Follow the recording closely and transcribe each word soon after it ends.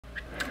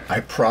I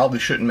probably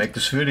shouldn't make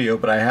this video,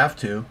 but I have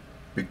to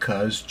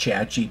because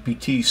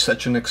ChatGPT is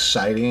such an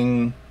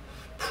exciting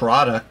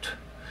product.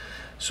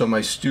 So my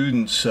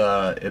students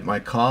at my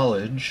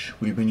college,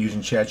 we've been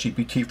using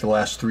ChatGPT for the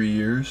last 3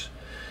 years.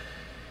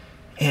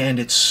 And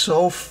it's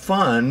so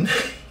fun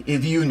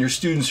if you and your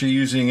students are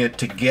using it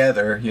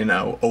together, you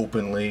know,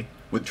 openly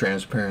with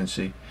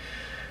transparency.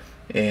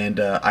 And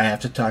I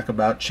have to talk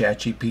about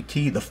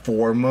ChatGPT, the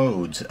 4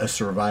 modes, a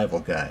survival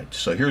guide.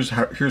 So here's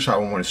how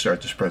I want to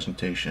start this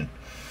presentation.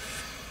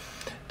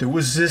 There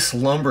was this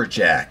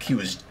lumberjack. He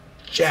was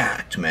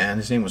jacked, man.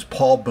 His name was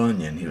Paul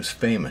Bunyan. He was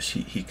famous.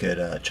 He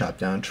could chop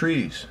down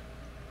trees.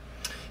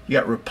 He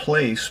got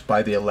replaced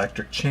by the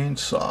electric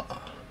chainsaw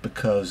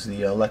because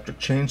the electric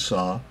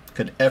chainsaw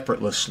could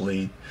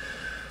effortlessly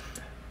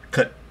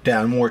cut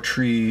down more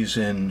trees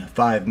in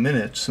 5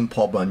 minutes than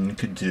Paul Bunyan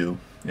could do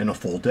in a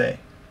full day.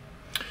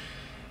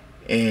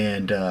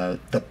 And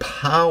the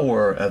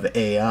power of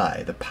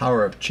AI, the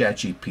power of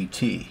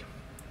ChatGPT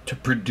to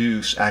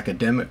produce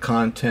academic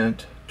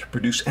content, to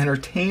produce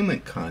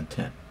entertainment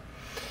content,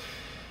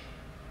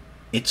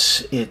 it's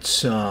so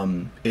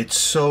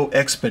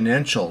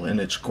exponential in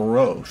its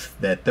growth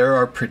that there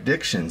are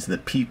predictions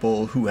that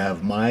people who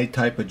have my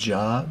type of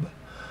job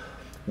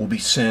will be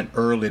sent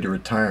early to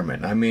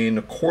retirement. I mean,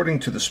 according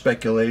to the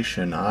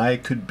speculation, I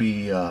could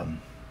be in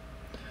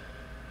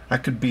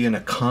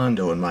a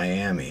condo in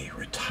Miami,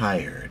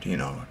 retired, you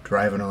know,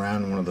 driving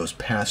around in one of those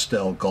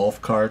pastel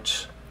golf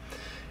carts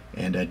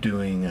and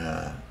doing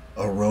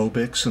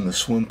aerobics in the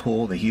swim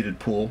pool, the heated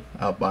pool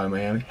out by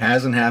Miami.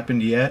 Hasn't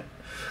happened yet.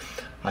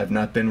 I've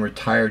not been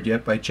retired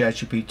yet by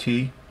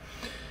ChatGPT.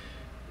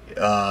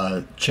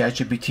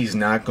 ChatGPT is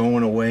not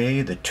going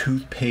away. The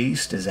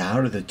toothpaste is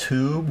out of the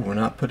tube. We're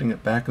not putting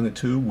it back in the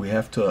tube. We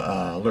have to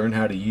learn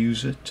how to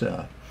use it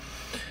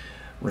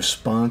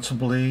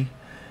responsibly.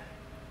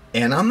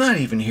 And I'm not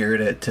even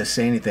here to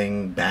say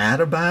anything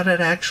bad about it,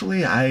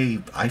 actually. I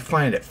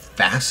find it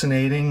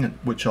fascinating,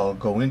 which I'll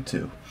go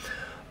into.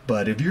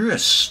 But if you're a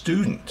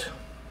student,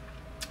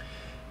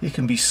 it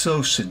can be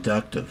so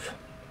seductive.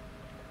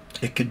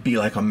 It could be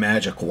like a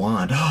magic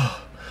wand.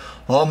 Oh,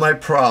 all my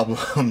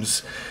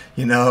problems,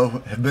 you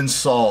know, have been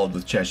solved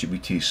with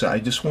ChatGPT. So I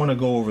just want to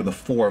go over the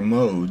 4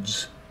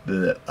 modes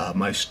that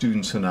my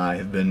students and I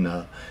have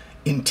been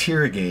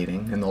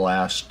interrogating in the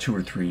last 2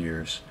 or 3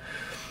 years.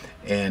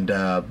 And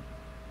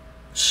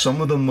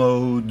some of the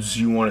modes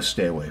you want to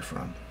stay away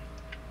from.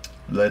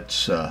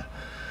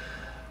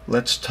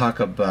 Let's talk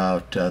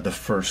about the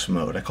first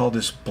mode. I call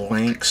this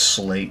blank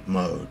slate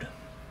mode.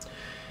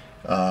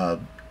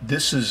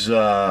 This is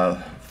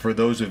for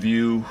those of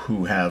you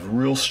who have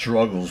real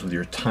struggles with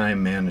your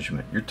time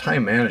management. Your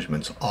time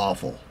management's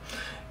awful.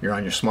 You're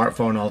on your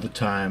smartphone all the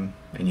time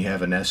and you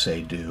have an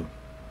essay due.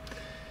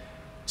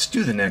 It's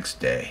due the next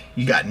day.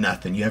 You got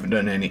nothing. You haven't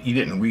done any. You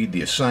didn't read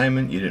the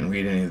assignment. You didn't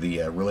read any of the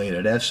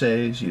related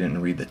essays. You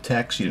didn't read the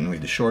text. You didn't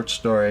read the short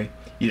story.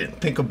 You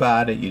didn't think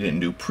about it. You didn't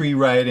do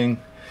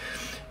pre-writing.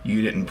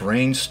 You didn't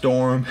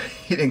brainstorm.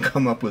 You didn't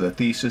come up with a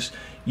thesis.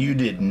 You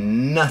did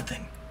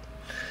nothing.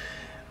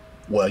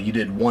 Well, you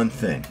did one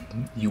thing.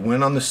 You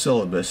went on the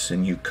syllabus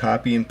and you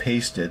copy and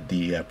pasted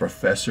the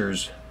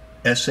professor's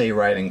essay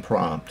writing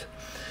prompt.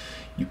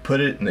 You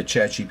put it in the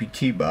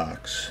ChatGPT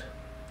box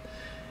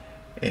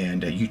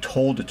and you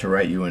told it to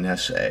write you an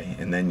essay,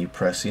 and then you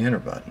press the enter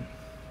button.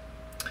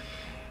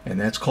 And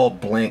that's called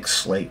blank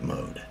slate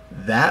mode.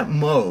 That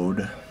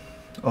mode,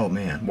 oh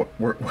man,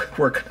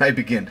 where can I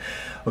begin?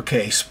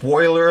 Okay,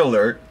 spoiler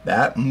alert,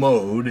 that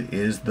mode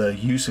is the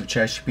use of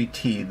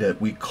ChatGPT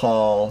that we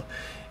call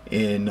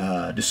in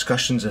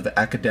discussions of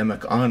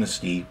academic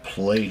honesty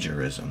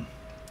plagiarism.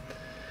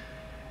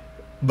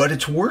 But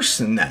it's worse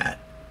than that.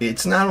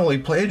 It's not only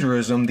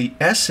plagiarism, the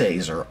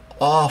essays are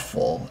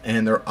awful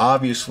and they're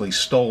obviously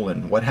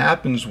stolen. What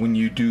happens when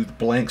you do the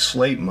blank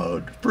slate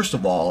mode, first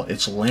of all,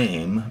 it's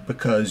lame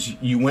because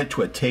you went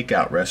to a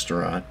takeout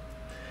restaurant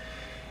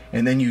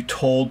and then you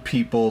told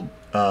people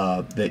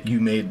that you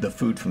made the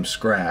food from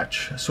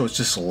scratch. So it's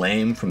just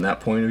lame from that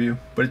point of view.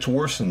 But it's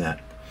worse than that.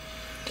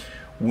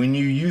 When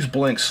you use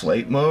blank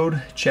slate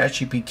mode,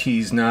 ChatGPT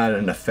is not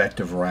an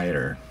effective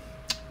writer.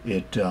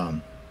 It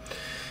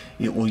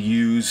will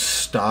use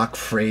stock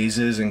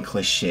phrases and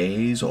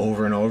cliches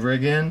over and over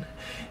again.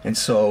 And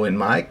so in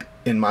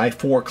my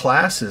 4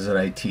 classes that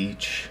I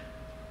teach,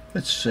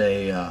 let's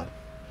say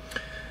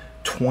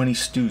 20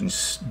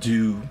 students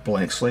do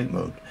blank slate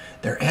mode.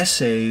 Their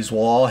essays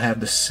will all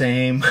have the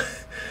same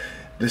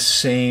the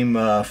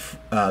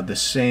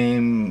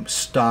same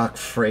stock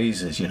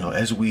phrases, you know,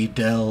 as we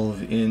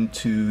delve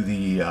into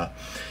the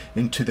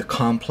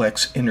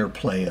complex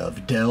interplay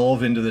of.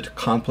 Delve into the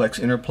complex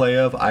interplay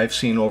of, I've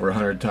seen over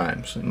 100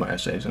 times in my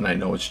essays, and I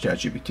know it's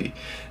ChatGPT.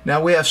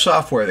 Now we have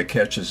software that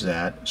catches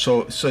that,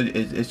 so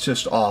it's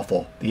just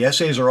awful. The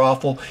essays are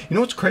awful. You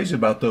know what's crazy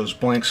about those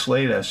blank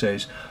slate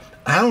essays?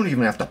 I don't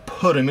even have to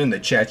put them in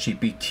the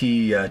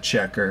ChatGPT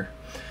checker.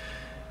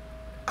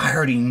 I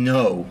already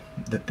know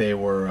that they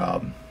were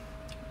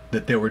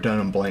done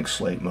in blank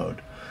slate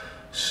mode.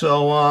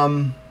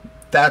 So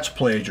That's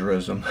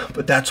plagiarism,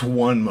 but that's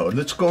one mode.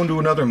 Let's go into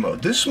another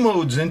mode. This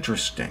mode's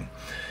interesting.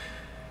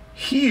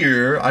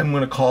 Here, I'm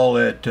going to call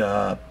it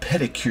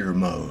pedicure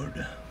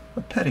mode.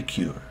 A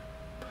pedicure.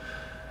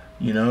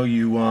 You know,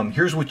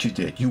 here's what you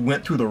did. You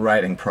went through the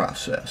writing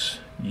process.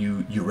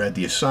 You read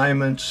the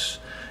assignments.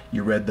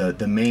 You read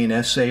the main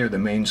essay or the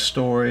main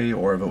story,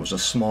 or if it was a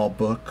small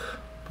book,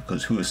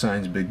 because who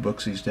assigns big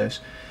books these days?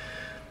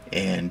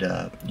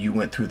 And you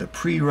went through the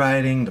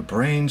pre-writing, the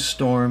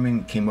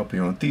brainstorming, came up with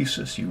your own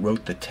thesis. You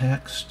wrote the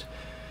text.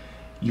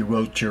 You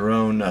wrote your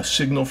own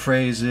signal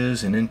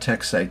phrases and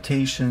in-text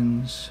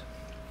citations.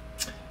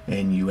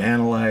 And you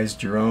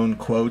analyzed your own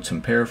quotes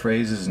and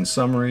paraphrases and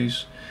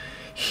summaries.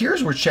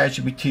 Here's where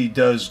ChatGPT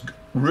does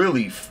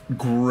really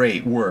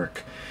great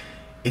work.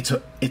 It's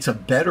a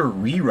better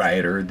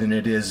rewriter than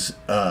it is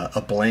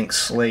a blank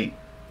slate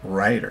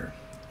writer.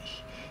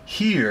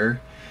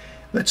 Here,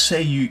 let's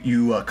say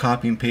you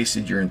copy and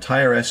pasted your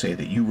entire essay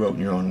that you wrote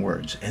in your own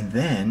words, and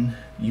then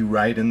you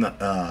write in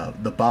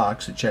the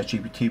box, the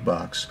ChatGPT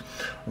box,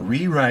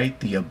 rewrite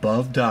the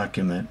above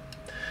document,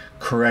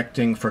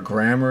 correcting for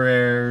grammar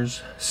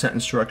errors,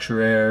 sentence structure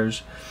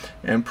errors,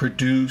 and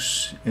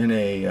produce in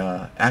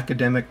a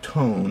academic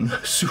tone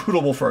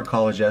suitable for a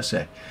college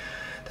essay.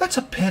 That's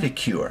a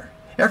pedicure.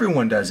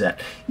 Everyone does that.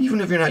 Even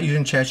if you're not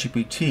using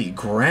ChatGPT,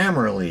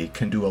 Grammarly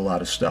can do a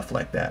lot of stuff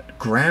like that.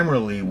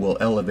 Grammarly will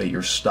elevate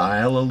your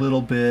style a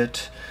little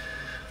bit,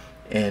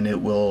 and it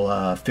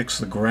will fix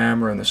the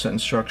grammar and the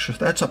sentence structure.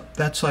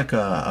 That's like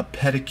a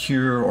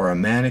pedicure or a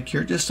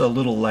manicure, just a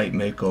little light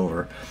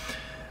makeover.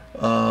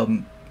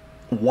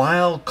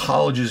 While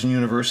colleges and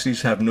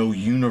universities have no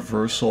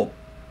universal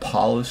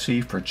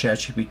policy for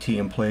ChatGPT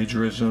and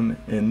plagiarism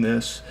in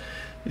this,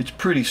 it's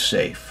pretty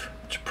safe.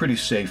 It's a pretty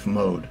safe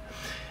mode.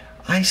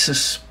 I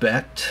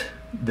suspect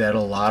that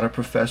a lot of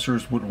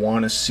professors would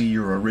want to see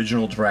your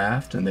original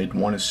draft, and they'd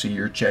want to see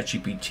your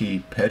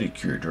ChatGPT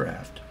pedicure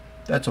draft.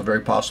 That's a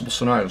very possible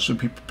scenario, so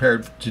be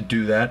prepared to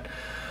do that.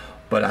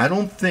 But I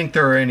don't think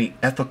there are any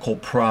ethical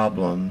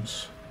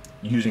problems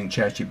using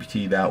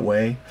ChatGPT that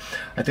way.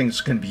 I think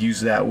it's going to be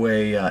used that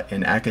way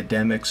in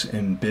academics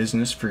and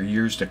business for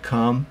years to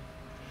come.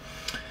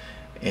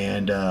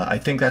 And I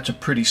think that's a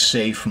pretty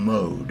safe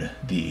mode,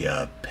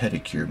 the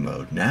pedicure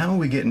mode. Now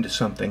we get into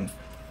something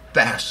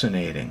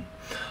fascinating.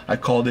 I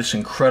call this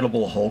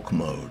Incredible Hulk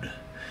mode.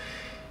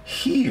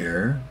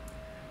 Here,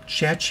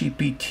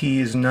 ChatGPT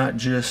is not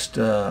just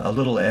a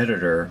little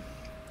editor,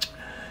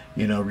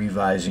 you know,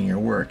 revising your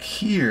work.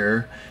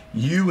 Here,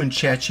 you and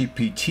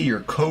ChatGPT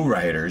are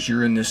co-writers.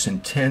 You're in this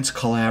intense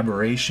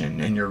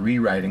collaboration, and you're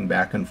rewriting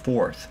back and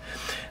forth.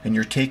 And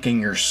you're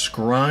taking your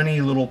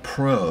scrawny little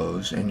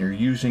prose, and you're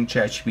using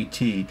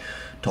ChatGPT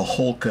to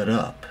Hulk it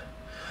up.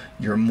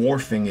 You're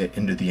morphing it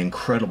into the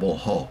Incredible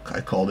Hulk. I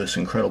call this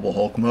Incredible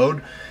Hulk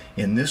mode.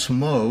 In this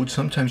mode,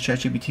 sometimes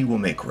ChatGPT will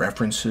make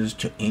references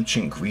to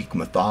ancient Greek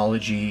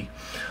mythology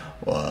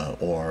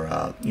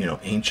or you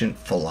know, ancient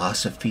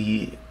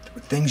philosophy,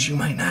 things you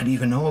might not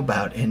even know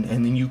about, and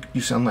then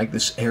you sound like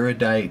this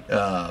erudite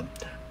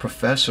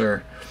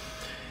professor.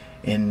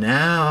 And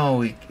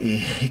now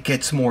it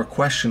gets more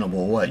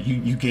questionable. What,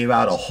 you gave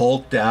out a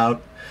hulked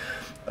out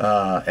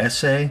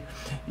essay?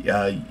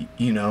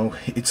 You know,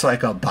 it's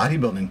like a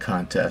bodybuilding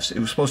contest. It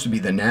was supposed to be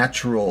the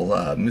natural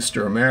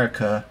Mr.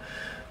 America,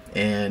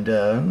 and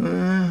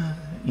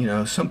you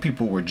know, some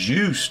people were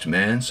juiced,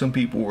 man. Some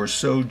people were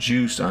so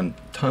juiced on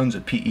tons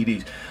of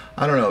PEDs.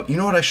 I don't know. You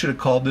know what I should have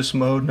called this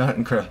mode? Not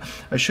incredible.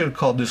 I should have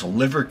called this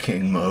Liver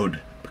King mode,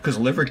 because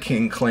Liver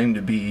King claimed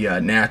to be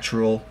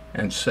natural,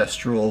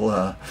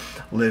 ancestral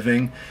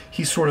living.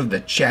 He's sort of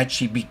the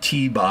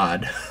ChatGPT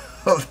bod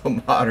of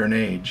the modern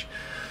age.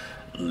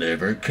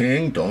 Liver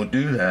King, don't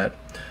do that.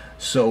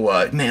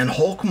 So, man,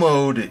 Hulk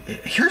mode,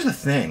 here's the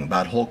thing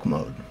about Hulk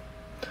mode.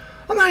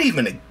 I'm not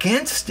even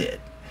against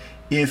it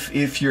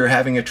if you're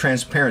having a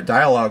transparent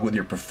dialogue with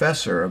your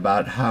professor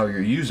about how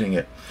you're using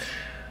it.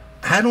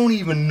 I don't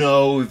even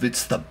know if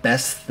it's the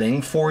best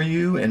thing for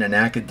you in an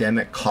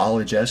academic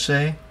college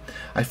essay.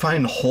 I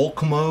find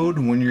Hulk mode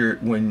when you're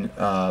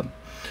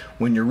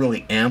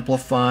really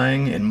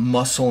amplifying and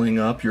muscling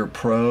up your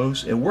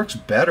prose, it works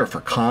better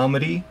for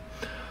comedy,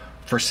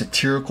 for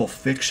satirical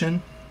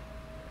fiction.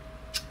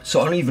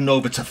 So I don't even know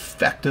if it's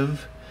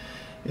effective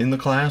in the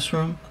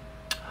classroom,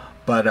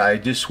 but I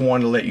just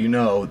want to let you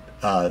know,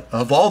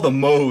 of all the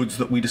modes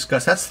that we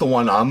discussed, that's the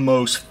one I'm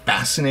most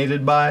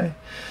fascinated by,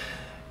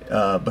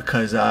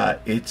 because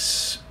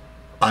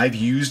I've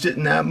used it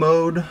in that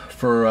mode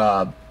for,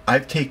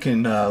 I've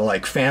taken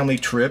like family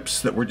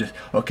trips that were just,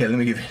 okay, let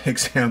me give you an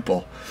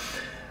example.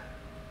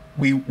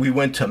 We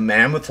went to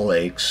Mammoth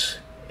Lakes,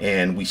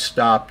 and we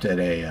stopped at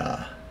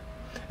a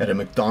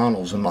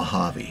McDonald's in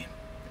Mojave,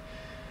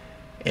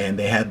 and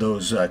they had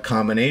those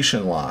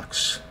combination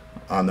locks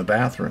on the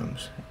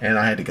bathrooms, and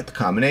I had to get the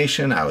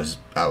combination. I was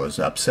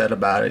upset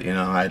about it, you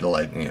know. I had to,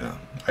 like, you know,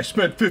 I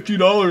spent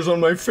 $50 on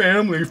my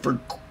family for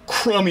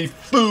crummy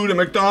food at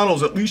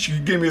McDonald's. At least you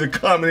could give me the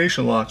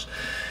combination locks.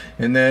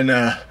 And then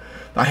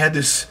I had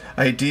this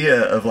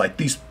idea of like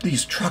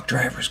these truck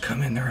drivers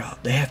come in,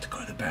 they have to go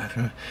to the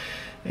bathroom,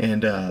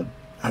 and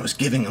I was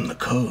giving them the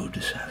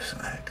code. So I was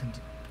like,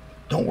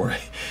 don't worry.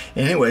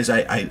 Anyways,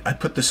 I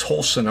put this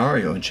whole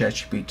scenario in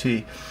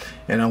ChatGPT,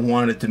 and I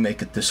wanted to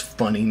make it this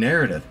funny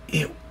narrative.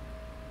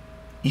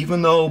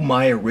 Even though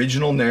my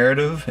original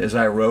narrative, as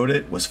I wrote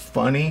it, was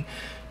funny,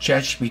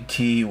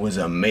 ChatGPT was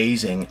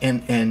amazing.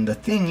 And the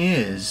thing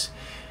is,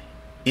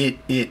 it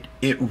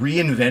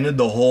reinvented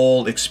the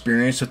whole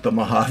experience at the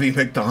Mojave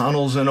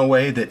McDonald's in a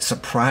way that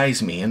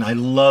surprised me. And I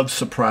love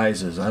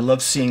surprises. I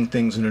love seeing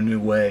things in a new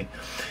way.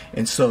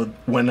 And so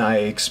when I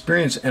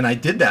experienced, and I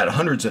did that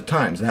hundreds of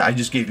times, I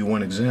just gave you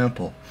one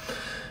example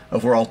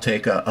of where I'll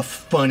take a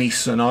funny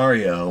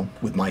scenario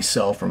with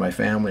myself or my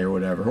family or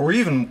whatever, or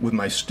even with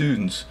my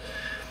students,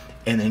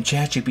 and then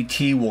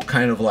ChatGPT will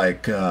kind of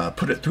like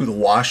put it through the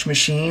wash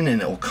machine,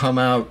 and it will come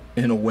out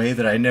in a way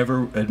that I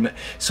never admit.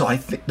 So I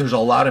think there's a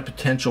lot of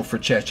potential for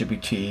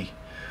ChatGPT,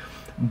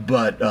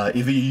 but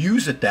if you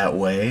use it that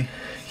way,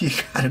 you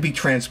got to be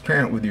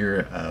transparent with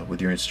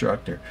your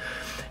instructor.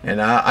 And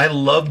I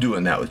love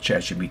doing that with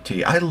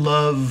ChatGPT. I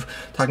love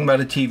talking about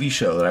a TV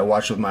show that I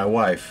watched with my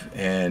wife,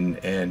 and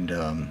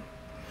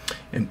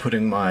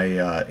putting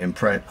my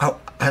impression.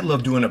 I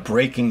love doing a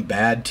Breaking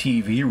Bad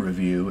TV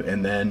review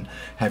and then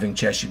having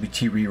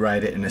ChatGPT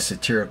rewrite it in a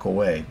satirical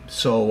way.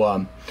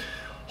 So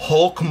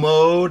Hulk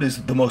mode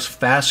is the most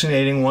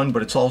fascinating one,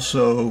 but it's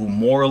also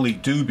morally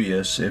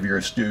dubious if you're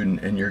a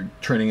student and you're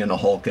turning in a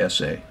Hulk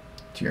essay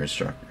to your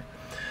instructor.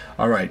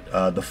 All right,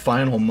 the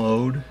final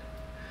mode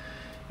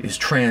is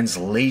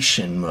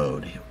translation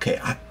mode. Okay,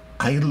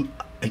 I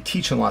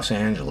teach in Los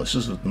Angeles.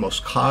 This is the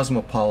most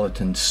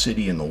cosmopolitan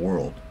city in the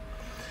world.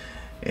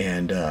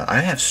 And I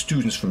have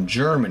students from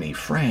Germany,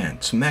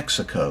 France,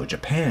 Mexico,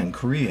 Japan,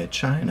 Korea,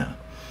 China,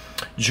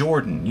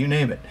 Jordan, you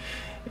name it.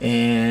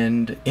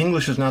 And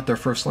English is not their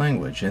first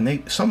language.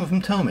 And some of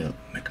them tell me,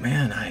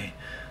 McMahon,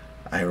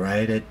 I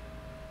write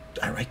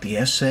the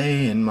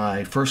essay in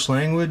my first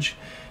language,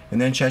 and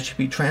then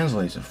ChatGPT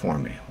translates it for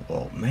me.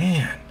 Well,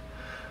 man,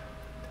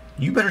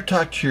 you better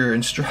talk to your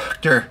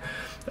instructor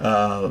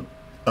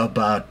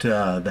about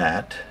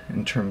that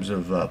in terms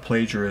of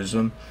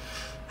plagiarism.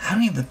 I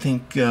don't even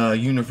think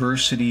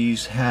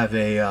universities have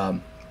a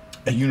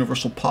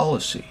universal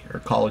policy, or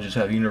colleges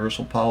have a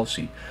universal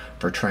policy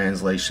for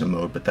translation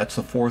mode, but that's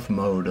the fourth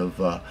mode of,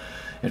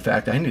 in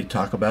fact, I need to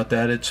talk about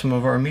that at some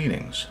of our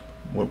meetings.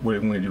 What are we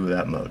going to do with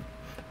that mode?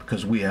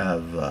 Because we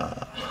have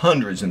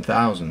hundreds and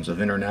thousands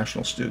of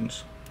international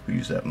students who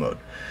use that mode.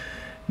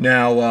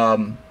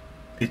 Now,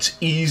 it's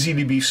easy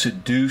to be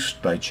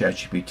seduced by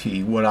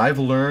ChatGPT. What I've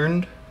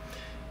learned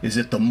is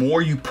that the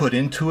more you put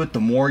into it, the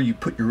more you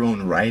put your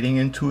own writing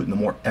into it, and the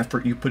more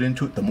effort you put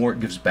into it, the more it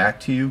gives back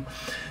to you.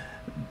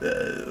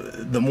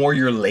 The more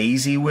you're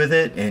lazy with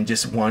it and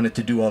just want it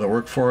to do all the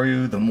work for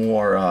you, the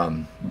more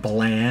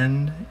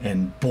bland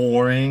and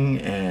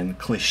boring and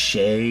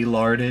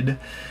cliche-larded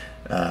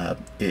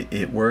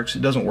it works.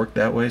 It doesn't work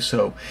that way.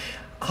 So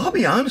I'll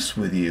be honest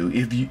with you,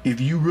 if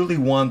you really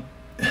want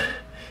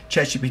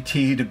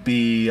ChatGPT to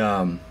be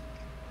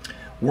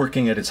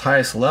working at its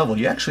highest level,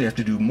 you actually have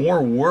to do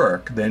more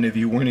work than if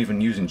you weren't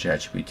even using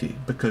ChatGPT,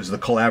 because the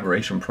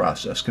collaboration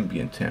process can be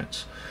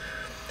intense.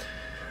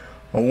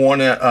 I want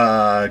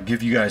to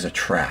give you guys a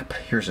trap.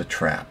 Here's a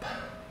trap.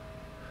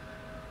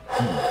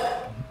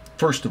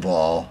 First of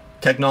all,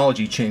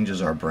 technology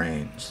changes our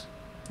brains.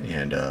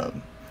 And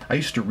I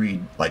used to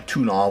read like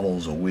 2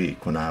 novels a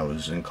week when I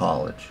was in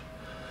college,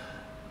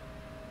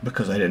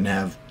 because I didn't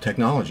have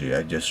technology.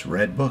 I just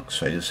read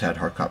books. I just had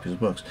hard copies of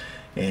books.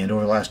 And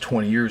over the last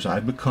 20 years,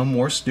 I've become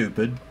more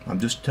stupid. I'm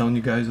just telling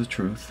you guys the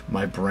truth.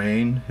 My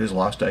brain has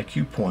lost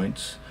IQ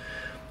points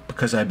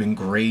because I've been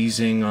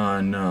grazing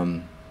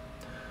on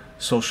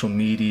social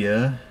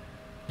media,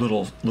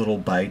 little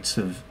bites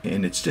of,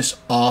 and it's just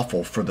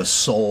awful for the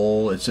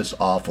soul. It's just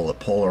awful. It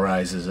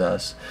polarizes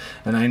us.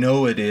 And I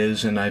know it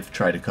is, and I've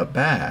tried to cut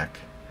back.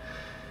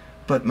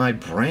 But my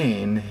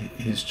brain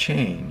has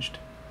changed.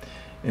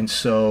 And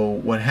so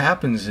what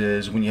happens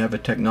is, when you have a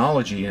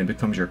technology and it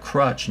becomes your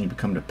crutch and you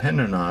become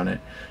dependent on it,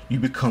 you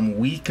become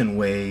weak in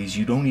ways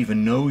you don't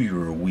even know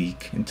you're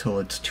weak until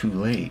it's too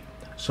late.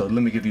 So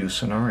let me give you a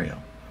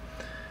scenario.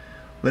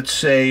 Let's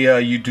say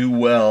you do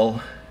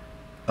well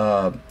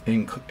for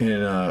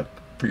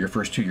your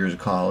first 2 years of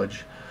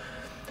college,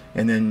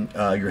 and then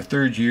your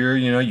third year,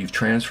 you've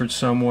transferred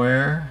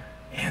somewhere,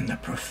 and the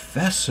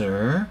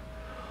professor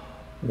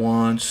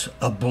wants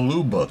a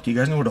blue book. Do you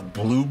guys know what a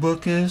blue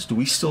book is? Do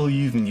we still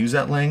even use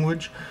that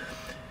language?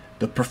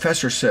 The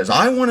professor says,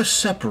 I want to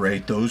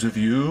separate those of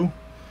you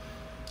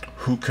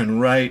who can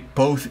write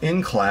both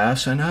in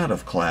class and out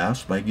of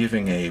class by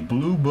giving a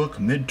blue book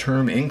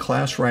midterm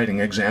in-class writing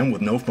exam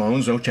with no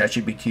phones, no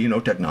ChatGPT, no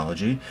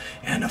technology,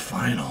 and a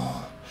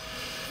final.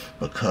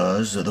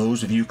 Because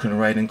those of you who can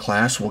write in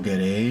class will get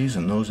A's,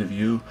 and those of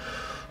you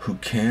who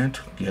can't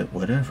get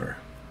whatever.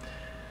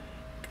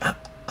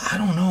 I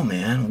don't know,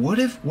 man. What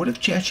if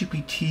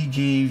ChatGPT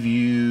gave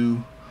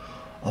you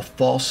a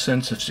false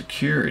sense of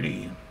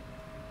security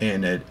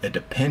and a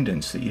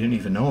dependence that you didn't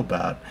even know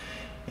about.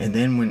 And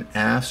then when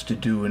asked to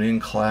do an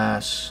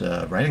in-class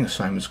writing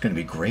assignment that's going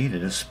to be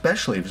graded,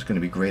 especially if it's going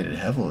to be graded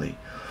heavily,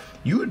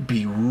 you would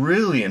be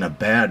really in a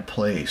bad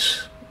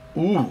place.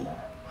 Ooh.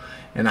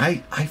 And I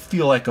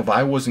feel like if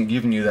I wasn't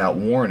giving you that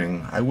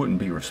warning, I wouldn't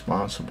be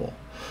responsible.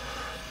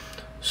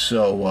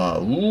 So,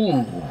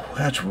 ooh,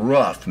 that's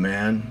rough,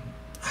 man.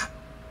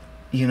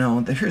 You know,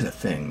 here's the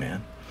thing,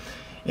 man.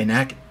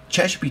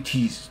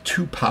 ChatGPT is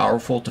too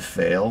powerful to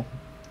fail.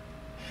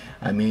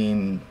 I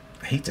mean,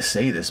 I hate to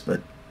say this,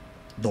 but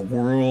the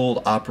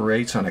world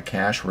operates on a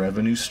cash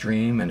revenue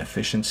stream and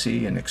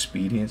efficiency and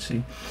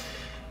expediency.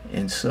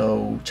 And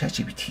so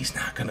ChatGPT is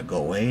not going to go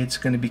away. It's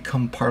going to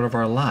become part of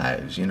our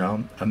lives, you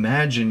know.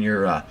 Imagine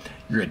you're a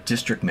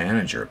district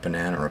manager at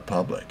Banana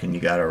Republic, and you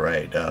got to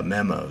write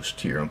memos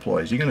to your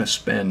employees. You're going to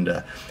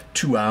spend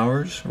 2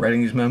 hours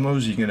writing these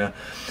memos. You're going to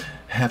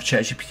have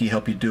ChatGPT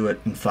help you do it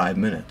in 5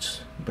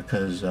 minutes,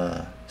 because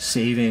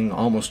saving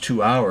almost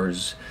 2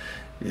 hours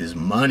is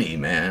money,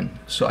 man.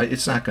 So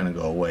it's not going to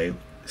go away.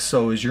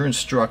 So as your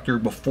instructor,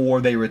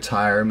 before they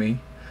retire me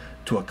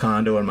to a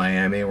condo in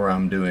Miami where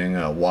I'm doing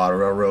water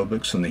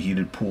aerobics in the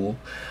heated pool,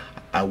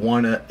 I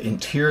want to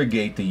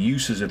interrogate the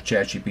uses of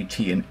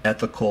ChatGPT in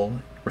ethical,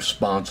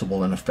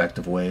 responsible, and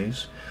effective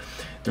ways.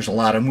 There's a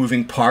lot of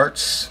moving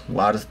parts. A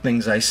lot of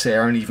things I say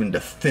aren't even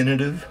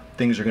definitive.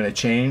 Things are going to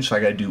change, so I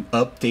got to do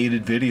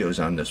updated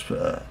videos on this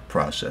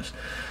process.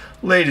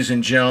 Ladies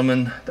and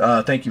gentlemen,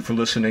 thank you for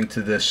listening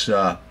to this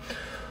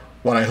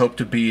what I hope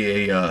to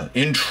be a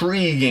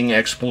intriguing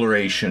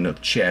exploration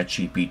of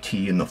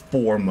ChatGPT in the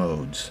 4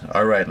 modes.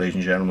 All right, ladies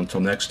and gentlemen,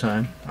 until next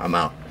time, I'm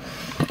out.